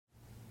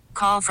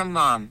call from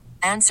mom.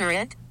 Answer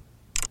it.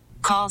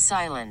 Call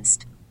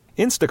silenced.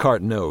 Instacart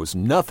knows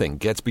nothing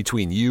gets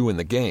between you and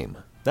the game.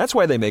 That's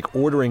why they make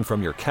ordering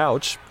from your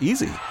couch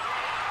easy.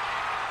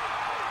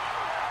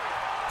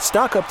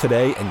 Stock up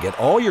today and get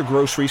all your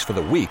groceries for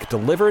the week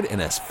delivered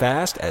in as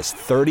fast as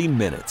 30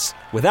 minutes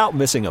without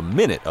missing a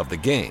minute of the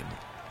game.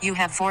 You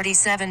have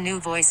 47 new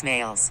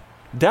voicemails.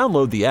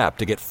 Download the app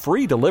to get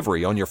free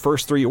delivery on your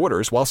first 3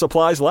 orders while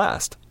supplies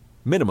last.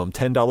 Minimum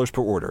 $10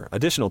 per order.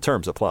 Additional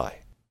terms apply.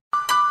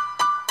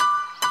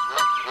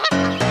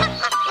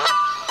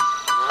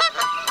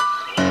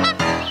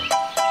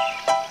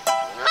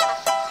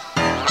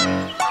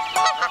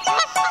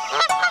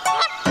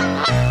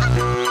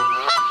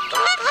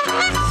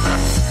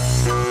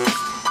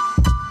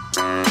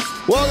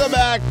 Welcome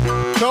back.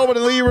 Tobin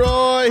and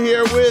Leroy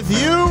here with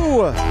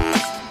you.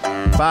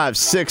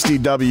 560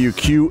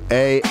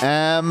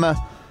 WQAM.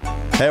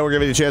 Hey, we're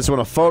giving you a chance to win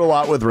a photo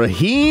op with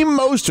Raheem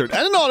Mostert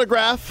and an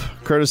autograph,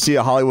 courtesy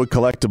of Hollywood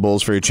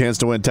Collectibles. For your chance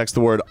to win, text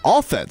the word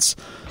offense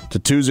to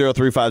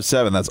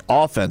 20357. That's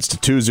offense to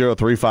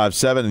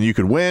 20357, and you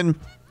could win.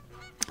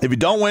 If you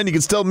don't win, you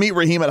can still meet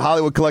Raheem at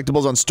Hollywood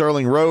Collectibles on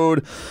Sterling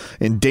Road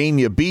in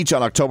Dania Beach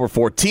on October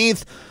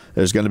 14th.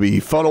 There's going to be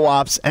photo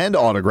ops and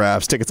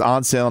autographs. Tickets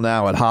on sale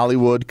now at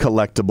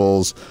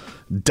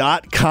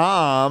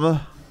HollywoodCollectibles.com.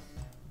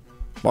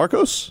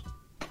 Marcos?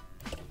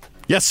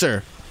 Yes,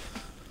 sir.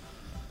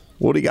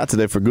 What do you got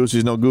today for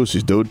Goosies, no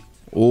Goosies, dude?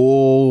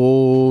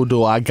 Oh,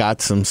 do I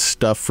got some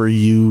stuff for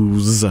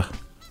yous.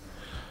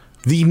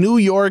 The New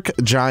York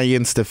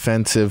Giants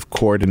defensive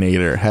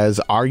coordinator has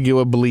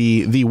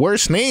arguably the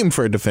worst name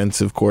for a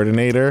defensive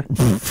coordinator.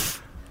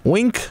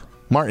 Wink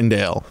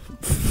Martindale.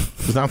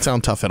 Does not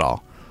sound tough at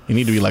all. You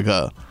need to be like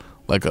a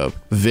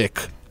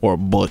Vic or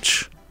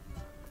Butch.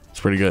 It's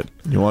pretty good.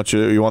 You want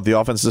the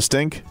offense to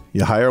stink?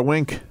 You hire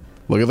Wink.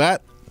 Look at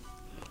that.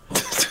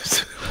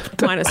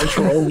 Minus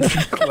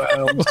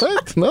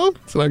What? No,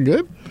 it's not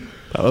good.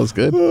 That was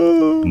good.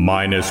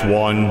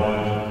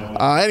 -1.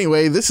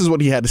 Anyway, this is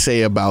what he had to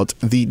say about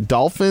the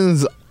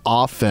Dolphins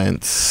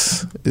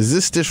offense. Is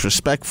this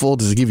disrespectful?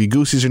 Does it give you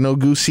Goosies or no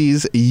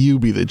Goosies? You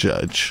be the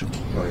judge.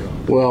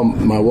 Well,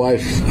 my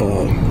wife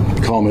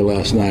called me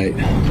last night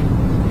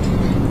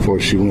before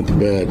she went to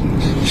bed.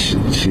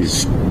 She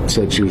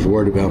said she was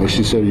worried about me.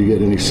 She said, "You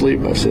get any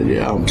sleep?" I said,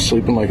 "Yeah, I'm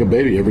sleeping like a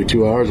baby. Every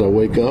 2 hours I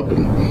wake up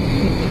and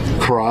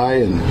cry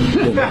and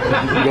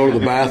go to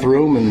the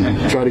bathroom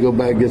and try to go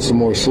back and get some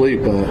more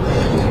sleep."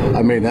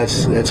 I mean,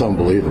 that's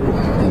unbelievable.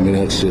 I mean,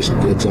 it's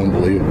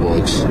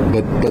unbelievable.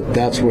 But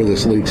that's where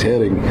this league's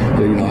heading.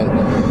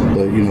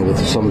 With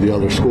some of the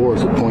other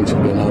scores, the points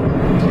have been up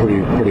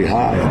pretty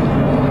high.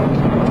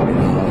 I think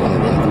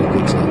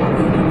it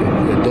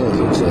does.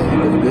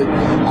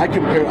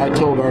 I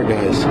told our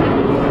guys,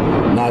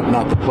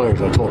 not the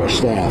players, I told our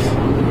staff,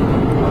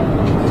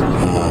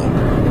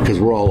 because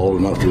we're all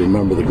old enough to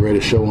remember the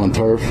greatest show on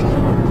turf.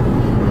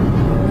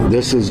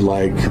 This is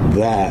like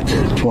that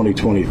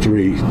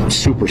 2023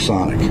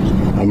 supersonic.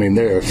 I mean,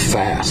 they're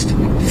faster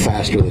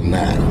than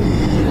that.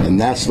 And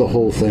that's the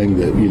whole thing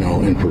that,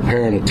 in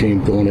preparing a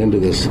team going into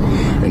this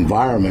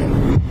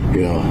environment,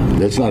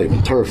 it's not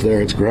even turf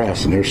there, it's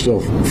grass, and they're still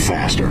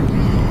faster,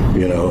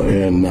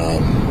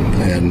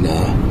 and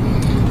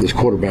this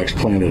quarterback's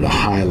playing at a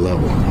high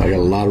level. I got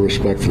a lot of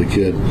respect for the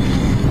kid.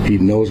 He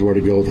knows where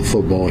to go with the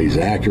football. He's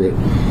accurate.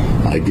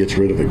 Gets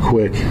rid of it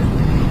quick.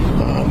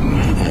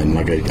 And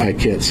I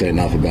can't say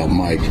enough about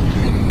Mike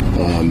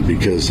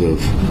because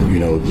of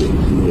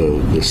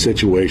the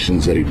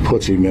situations that he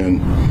puts him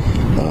in.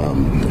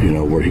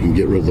 Where he can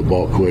get rid of the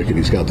ball quick, and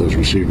he's got those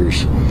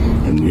receivers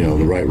and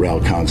the right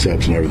route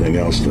concepts and everything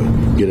else to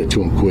get it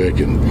to him quick.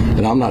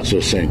 And I'm not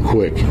just saying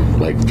quick,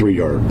 like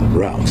 3-yard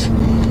routes.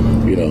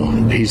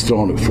 He's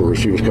throwing it for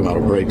receivers come out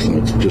of breaks, and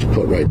it's just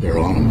put right there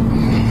on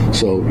him.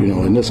 So,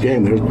 in this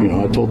game, there's,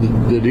 I told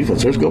the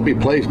defense, there's going to be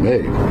plays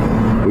made.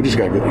 We just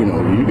got to,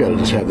 you got to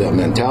just have that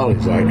mentality.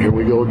 It's like, here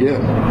we go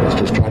again. Let's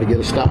just try to get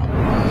a stop.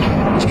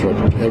 Let's try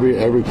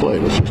every play.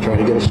 Let's just try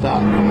to get a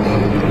stop.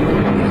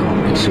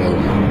 So,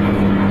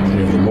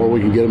 the more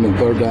we can get them in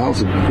third downs,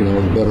 the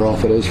better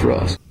off it is for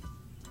us.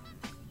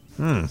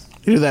 You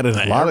do that in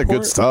a lot of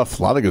good stuff.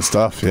 A lot of good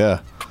stuff. Yeah.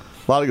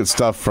 A lot of good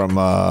stuff from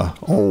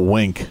old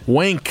Wink.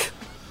 Wink.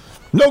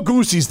 No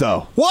Goosies,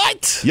 though.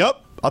 What? Yep.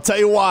 I'll tell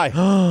you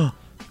why.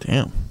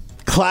 Damn.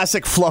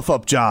 Classic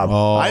fluff-up job.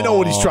 I know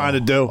what he's trying to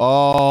do.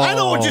 I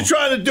know what you're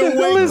trying to do, Wink.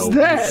 What is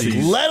that?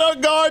 Let our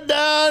guard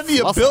down.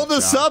 You Fluff-up build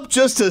us job. up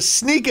just to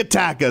sneak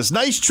attack us.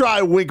 Nice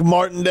try, Wink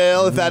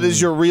Martindale, if that is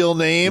your real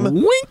name.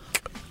 Wink.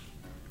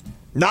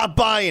 Not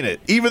buying it,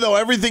 even though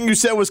everything you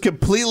said was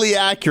completely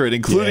accurate,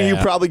 including you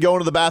probably going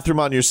to the bathroom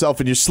on yourself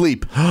in your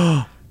sleep.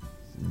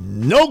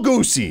 No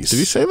Goosies. Did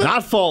he say that?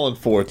 Not falling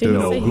for it, Did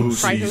dude. he say he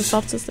cried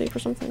himself to sleep or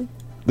something?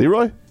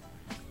 Leroy?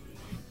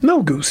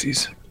 No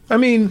Goosies. I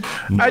mean,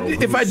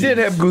 if I did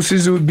have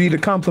Goosies, it would be the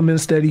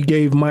compliments that he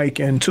gave Mike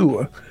and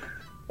Tua.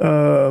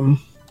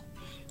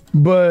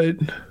 But,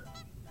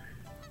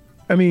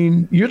 I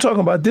mean, you're talking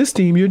about this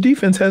team. Your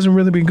defense hasn't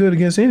really been good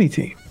against any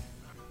team.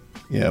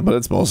 Yeah, but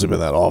it's mostly been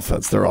that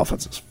offense. Their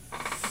offenses.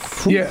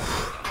 Yeah.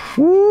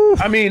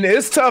 I mean,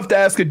 it's tough to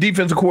ask a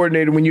defensive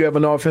coordinator when you have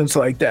an offense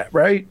like that,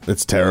 right?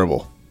 It's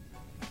terrible.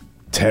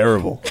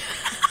 Terrible.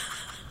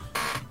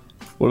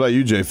 What about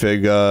you,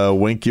 J-Fig?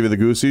 Wink give you the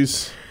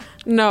Goosies?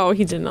 No,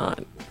 he did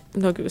not.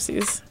 No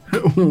Goosies.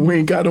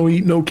 Wink, I don't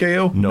eat no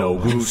kale. No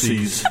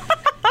Goosies.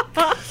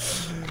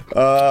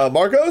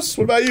 Marcos,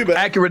 what about you, man?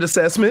 Accurate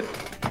assessment.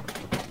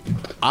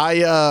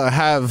 I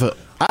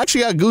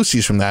actually got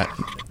Goosies from that.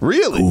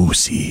 Really?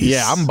 Goosies.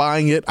 Yeah, I'm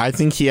buying it. I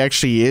think he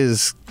actually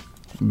is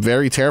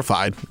very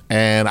terrified,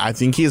 and I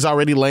think he is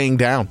already laying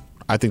down.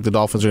 I think the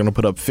Dolphins are going to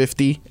put up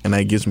 50, and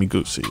that gives me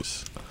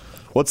Goosies.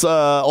 What's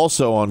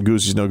also on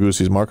Goosies, no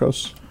Goosies,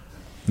 Marcos?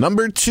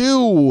 Number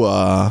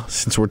 2,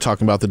 since we're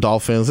talking about the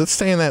Dolphins, let's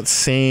stay in that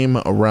same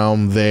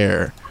realm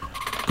there.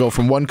 Go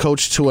from one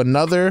coach to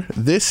another.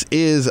 This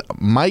is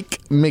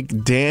Mike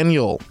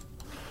McDaniel.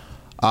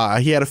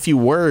 He had a few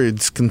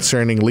words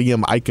concerning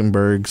Liam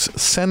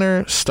Eichenberg's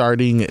center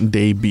starting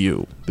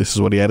debut. This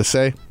is what he had to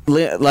say.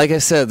 Like I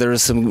said, there were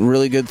some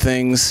really good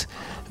things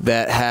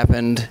that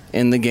happened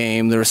in the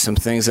game. There were some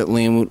things that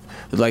Liam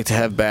would like to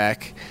have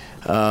back.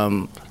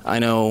 I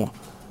know,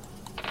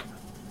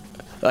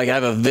 like, I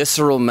have a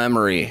visceral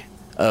memory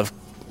of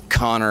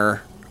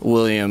Connor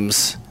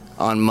Williams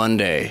on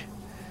Monday,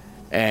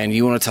 and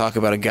you want to talk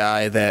about a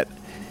guy that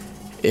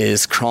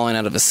is crawling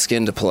out of his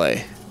skin to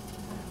play.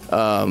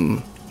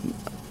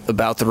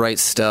 About the right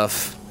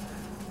stuff,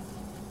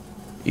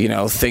 you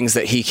know, things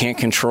that he can't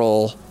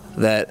control,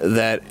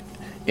 that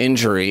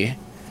injury,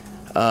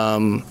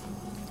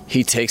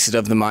 he takes it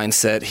of the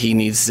mindset he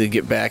needs to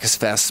get back as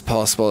fast as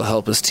possible to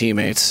help his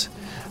teammates.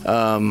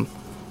 I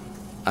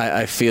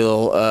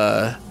feel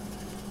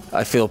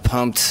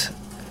pumped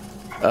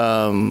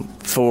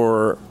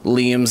for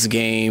Liam's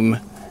game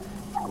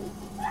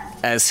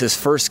as his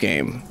first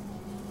game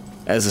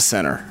as a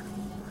center.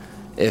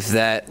 If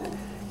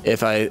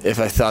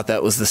I thought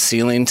that was the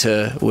ceiling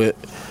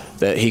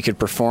that he could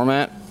perform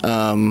at,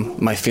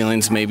 my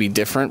feelings may be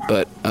different,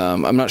 but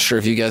I'm not sure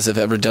if you guys have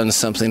ever done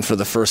something for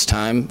the first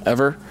time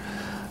ever,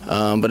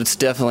 but it's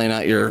definitely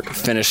not your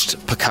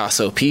finished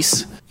Picasso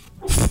piece.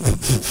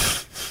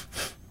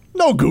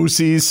 No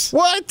Goosies.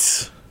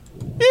 What?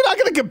 You're not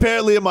going to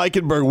compare Liam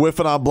Eichenberg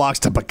whiffing on blocks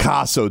to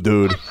Picasso,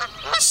 dude.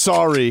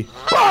 Sorry.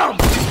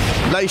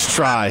 Nice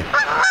try.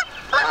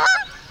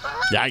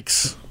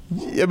 Yikes.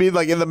 I mean,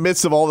 like, in the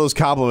midst of all those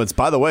compliments,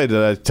 by the way,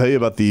 did I tell you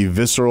about the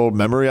visceral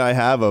memory I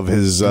have of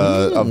his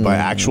of my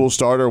actual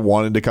starter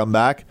wanting to come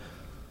back?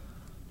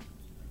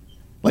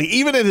 Like,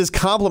 even in his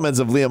compliments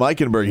of Liam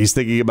Eichenberg, he's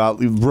thinking about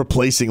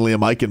replacing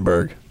Liam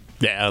Eichenberg.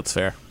 Yeah, that's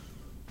fair.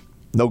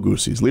 No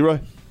Goosies. Leroy?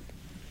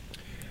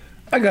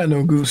 I got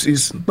no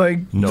Goosies.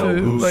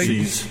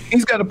 Goosies.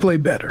 He's got to play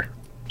better.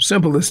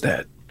 Simple as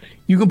that.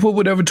 You can put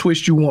whatever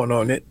twist you want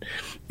on it,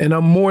 and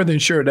I'm more than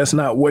sure that's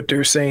not what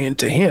they're saying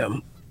to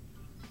him.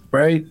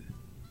 Right?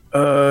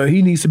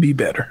 He needs to be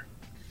better.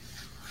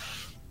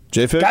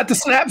 J-Fig? Got the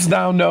snaps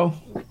down, though.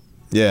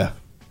 Yeah.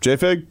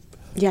 J-Fig?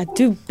 Yeah,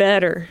 do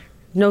better.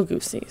 No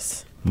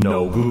Goosies.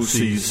 No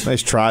Goosies.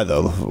 Nice try,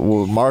 though.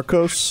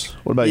 Marcos?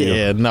 What about you?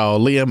 Yeah, no,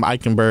 Liam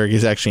Eichenberg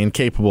is actually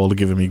incapable of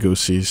giving me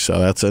Goosies, so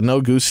that's a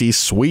no Goosies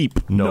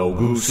sweep. No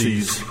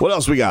Goosies. What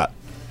else we got?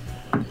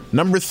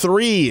 Number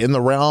 3 in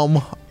the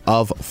realm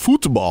of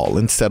football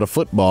instead of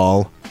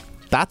football,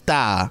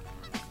 Tata.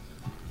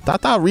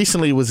 Tata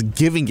recently was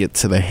giving it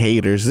to the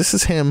haters. This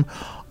is him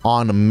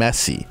on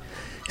Messi.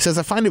 He says,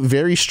 I find it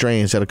very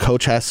strange that a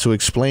coach has to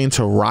explain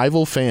to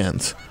rival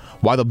fans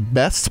why the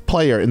best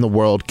player in the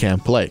world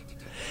can't play.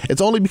 It's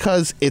only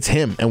because it's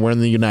him and we're in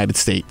the United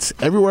States.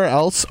 Everywhere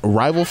else,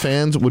 rival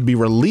fans would be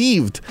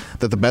relieved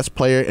that the best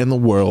player in the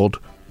world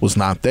was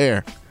not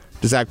there.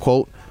 Does that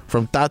quote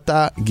from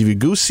Tata give you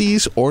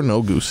Goosies or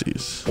no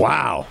Goosies?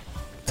 Wow.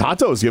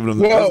 Tata was giving him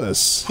the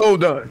business.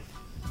 Hold on.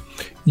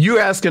 You're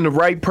asking the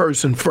right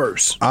person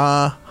first.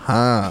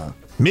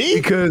 Me?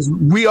 Because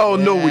we all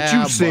know what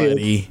you said.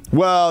 Buddy.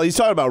 Well, he's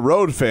talking about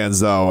road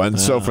fans, though. And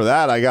so for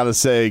that, I got to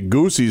say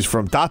Goosies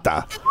from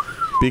Tata.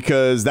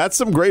 Because that's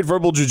some great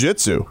verbal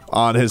jiu-jitsu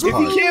on his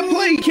part. If he can't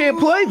play, he can't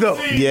play, though.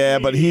 Yeah,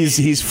 but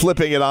he's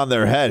flipping it on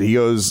their head. He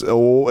goes,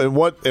 oh, in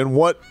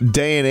what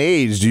day and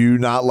age do you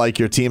not like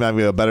your team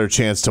having a better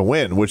chance to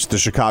win, which the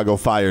Chicago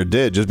Fire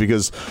did, just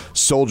because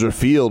Soldier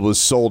Field was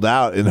sold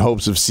out in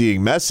hopes of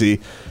seeing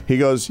Messi. He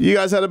goes, you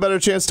guys had a better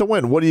chance to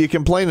win. What are you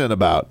complaining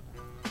about?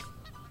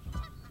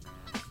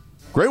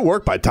 Great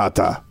work by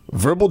Tata.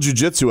 Verbal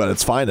jiu-jitsu at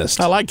its finest.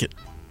 I like it.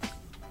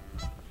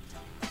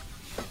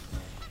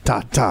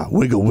 Ta-ta,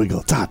 wiggle,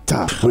 wiggle,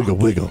 ta-ta, wiggle,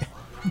 wiggle.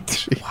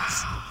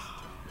 Wow.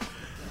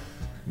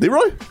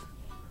 Leroy?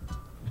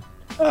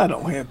 I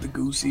don't have the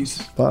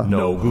Goosies.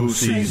 No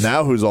Goosies.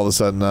 Now who's all of a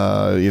sudden,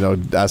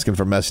 asking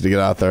for Messi to get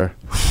out there?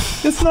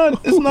 It's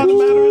not a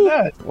matter of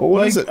that. Well,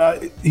 what is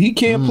it? He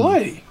can't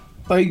play.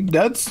 Like,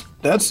 that's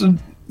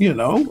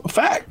a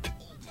fact.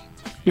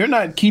 You're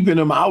not keeping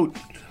him out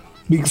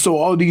so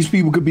all these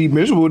people could be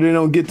miserable. They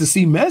don't get to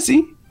see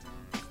Messi.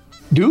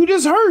 Dude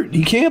is hurt.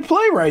 He can't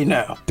play right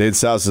now. Dade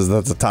South says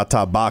that's a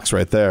Tata box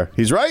right there.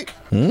 He's right.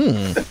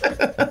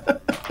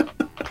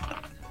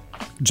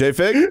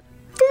 J-Fig?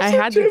 I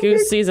had the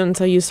Goosies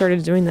until you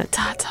started doing that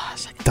Tata.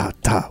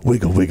 Tata,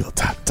 wiggle, wiggle,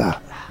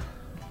 Tata.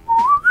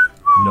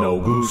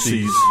 No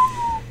Goosies.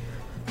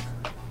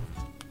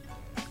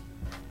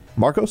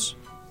 Marcos?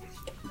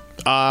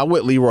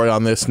 With Leroy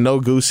on this. No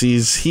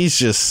Goosies.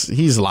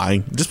 He's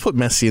lying. Just put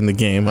Messi in the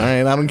game, all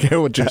right? I don't care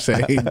what you're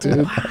saying,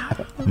 dude.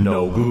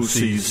 No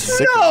Goosies.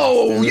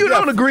 No, you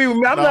don't agree with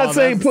me. I'm not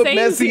saying put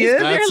Messi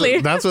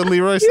in. That's what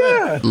Leroy said.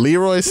 Yeah.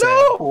 Leroy said.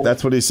 No.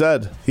 That's what he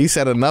said. He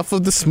said enough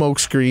of the smoke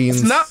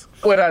screens. It's not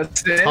what I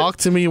said. Talk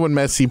to me when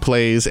Messi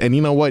plays. And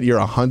you know what? You're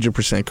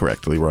 100%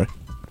 correct, Leroy.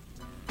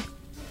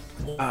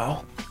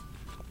 Wow.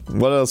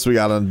 What else we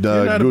got on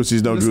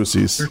Goosies, no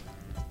Goosies?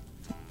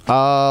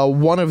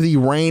 One of the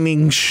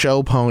reigning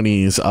show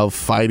ponies of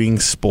fighting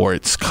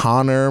sports,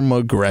 Conor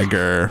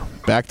McGregor.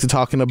 Back to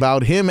talking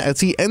about him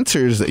as he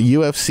enters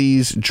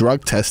UFC's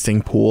drug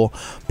testing pool,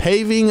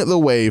 paving the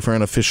way for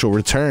an official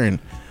return.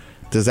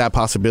 Does that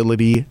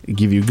possibility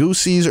give you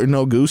Goosies or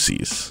no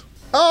Goosies?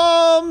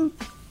 It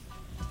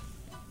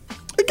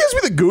gives me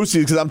the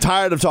Goosies because I'm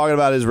tired of talking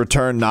about his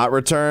return, not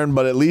return,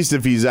 but at least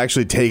if he's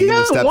actually taking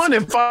the steps. He hasn't won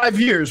in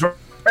 5 years,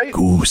 right?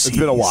 Goosies. It's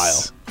been a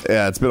while.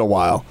 Yeah, it's been a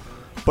while.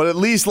 But at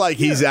least, like,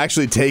 he's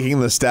actually taking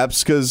the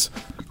steps because,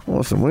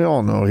 listen, we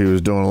all know he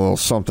was doing a little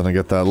something to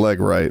get that leg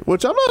right,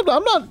 which I'm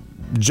not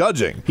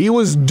judging. He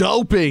was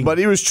doping. But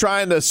he was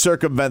trying to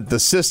circumvent the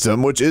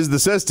system, which is the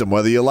system,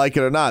 whether you like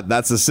it or not.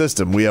 That's the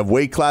system. We have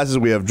weight classes.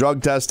 We have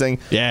drug testing.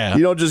 Yeah.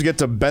 You don't just get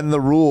to bend the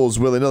rules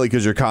willy-nilly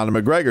because you're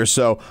Conor McGregor.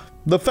 So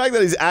the fact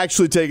that he's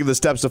actually taking the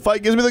steps to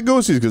fight gives me the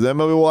Goosies because then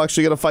maybe we'll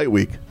actually get a fight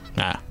week.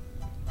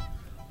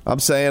 I'm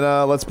saying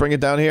let's bring it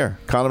down here.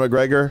 Conor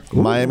McGregor,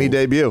 Miami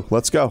debut.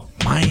 Let's go.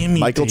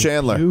 Michael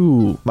Chandler.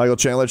 Michael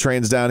Chandler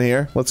trains down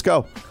here. Let's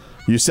go.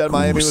 You said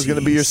Miami was going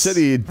to be your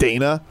city,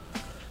 Dana.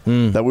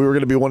 That we were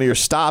going to be one of your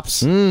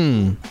stops.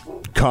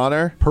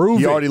 Conor,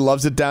 he already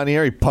loves it down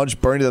here. He punched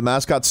Bernie the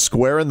mascot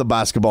square in the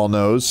basketball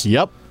nose.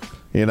 Yep.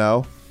 You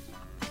know.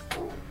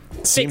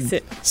 Seemed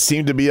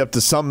to be up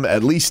to some,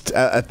 at least,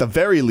 at the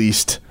very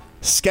least,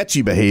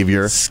 sketchy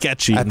behavior.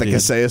 Sketchy at the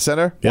Kaseya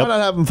Center. Yep. Why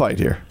not have him fight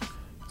here?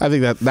 I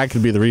think that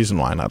could be the reason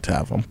why not to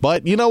have him.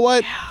 But you know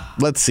what?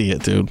 Let's see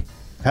it, dude.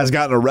 Has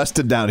gotten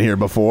arrested down here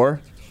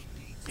before.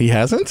 He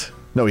hasn't?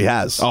 No, he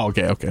has. Oh,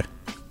 okay.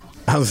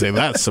 I was saying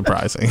that's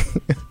surprising.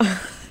 All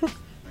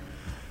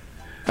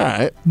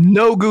right.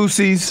 No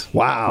Goosies.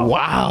 Wow.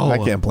 I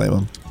can't blame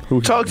him.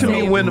 Talk to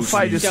me when the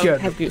fight is Don't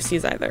scheduled. have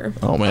Goosies either.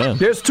 Oh, man.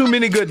 There's been too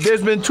many good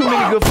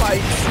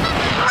fights.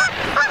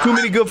 Too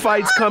many good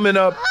fights coming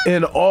up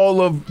in all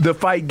of the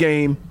fight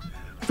game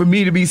for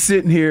me to be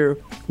sitting here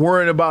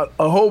worrying about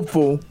a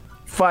hopeful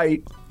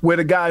fight with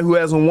a guy who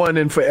hasn't won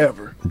in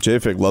forever.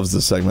 J-Fig loves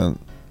this segment.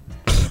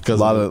 A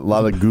lot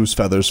of goose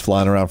feathers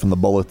flying around from the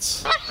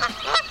bullets.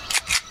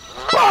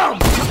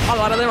 A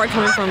lot of them are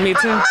coming from me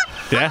too.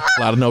 Yeah,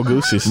 a lot of no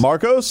Goosies.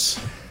 Marcos?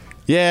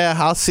 Yeah,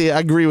 I'll see. I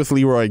agree with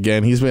Leroy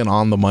again. He's been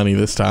on the money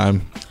this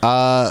time.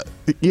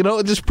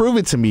 Just prove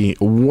it to me.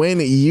 When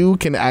you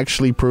can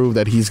actually prove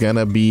that he's going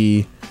to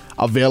be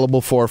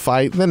available for a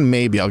fight, then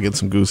maybe I'll get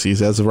some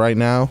Goosies. As of right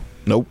now,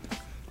 nope.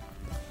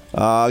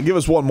 Give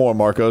us one more,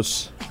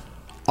 Marcos.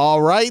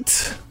 All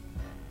right.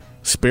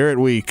 Spirit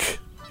Week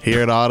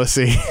here at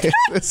Odyssey.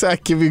 Does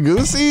that give you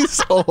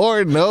Goosies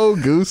or no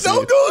Goosies?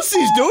 No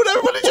Goosies, dude.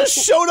 Everybody just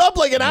showed up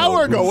like an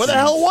hour ago. Where the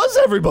hell was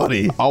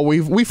everybody? Oh,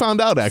 we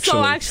found out, actually.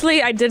 So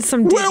actually, I did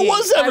some digging. Where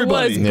was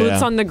everybody? I was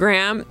boots on the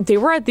gram. They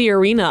were at the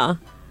arena.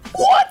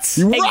 What?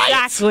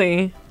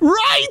 Exactly.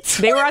 Right.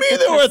 They were at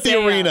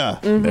the arena.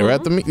 Mm-hmm. They were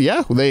at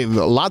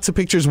the lots of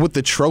pictures with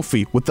the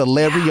trophy with the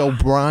Larry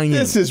O'Brien.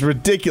 This is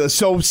ridiculous.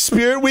 So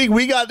Spirit Week,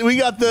 we got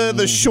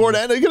the short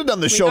end. You could have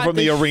done the show from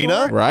the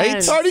arena,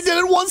 right? Already did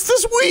it once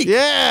this week.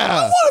 Yeah.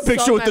 I want a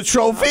picture with the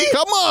trophy.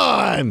 Come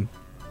on.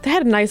 They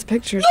had nice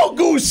pictures. No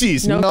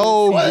Goosies. No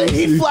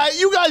Goosies.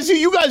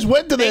 You guys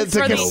went to the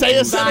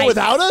Kaseya Center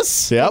without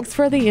us. Yep. Thanks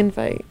for the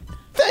invite.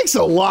 Thanks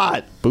a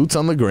lot. Boots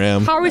on the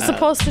gram. How are we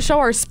supposed to show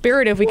our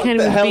spirit if we can't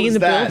even be in the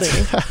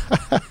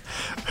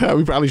building?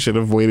 We probably should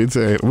have waited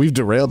to. We've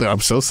derailed it. I'm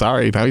so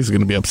sorry. Now he's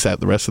going to be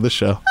upset the rest of the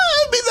show.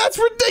 I mean, that's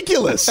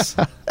ridiculous.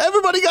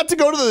 Everybody got to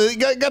go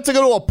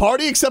to a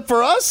party except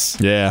for us.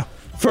 Yeah.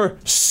 For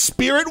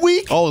Spirit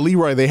Week. Oh,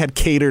 Leroy, they had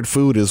catered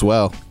food as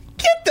well.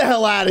 Get the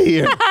hell out of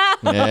here.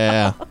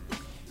 Yeah.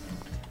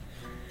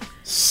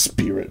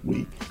 Spirit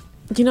Week.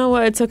 You know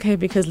what? It's okay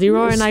because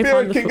Leroy and I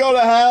found the Spirit can go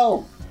to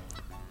hell.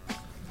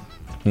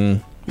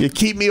 You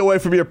keep me away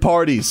from your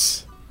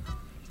parties.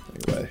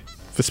 Anyway.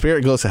 If the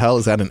Spirit goes to hell,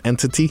 is that an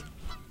entity?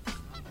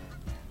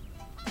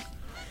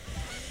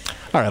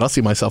 All right, I'll see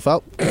myself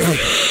out.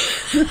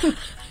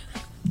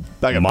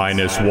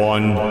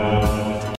 -1.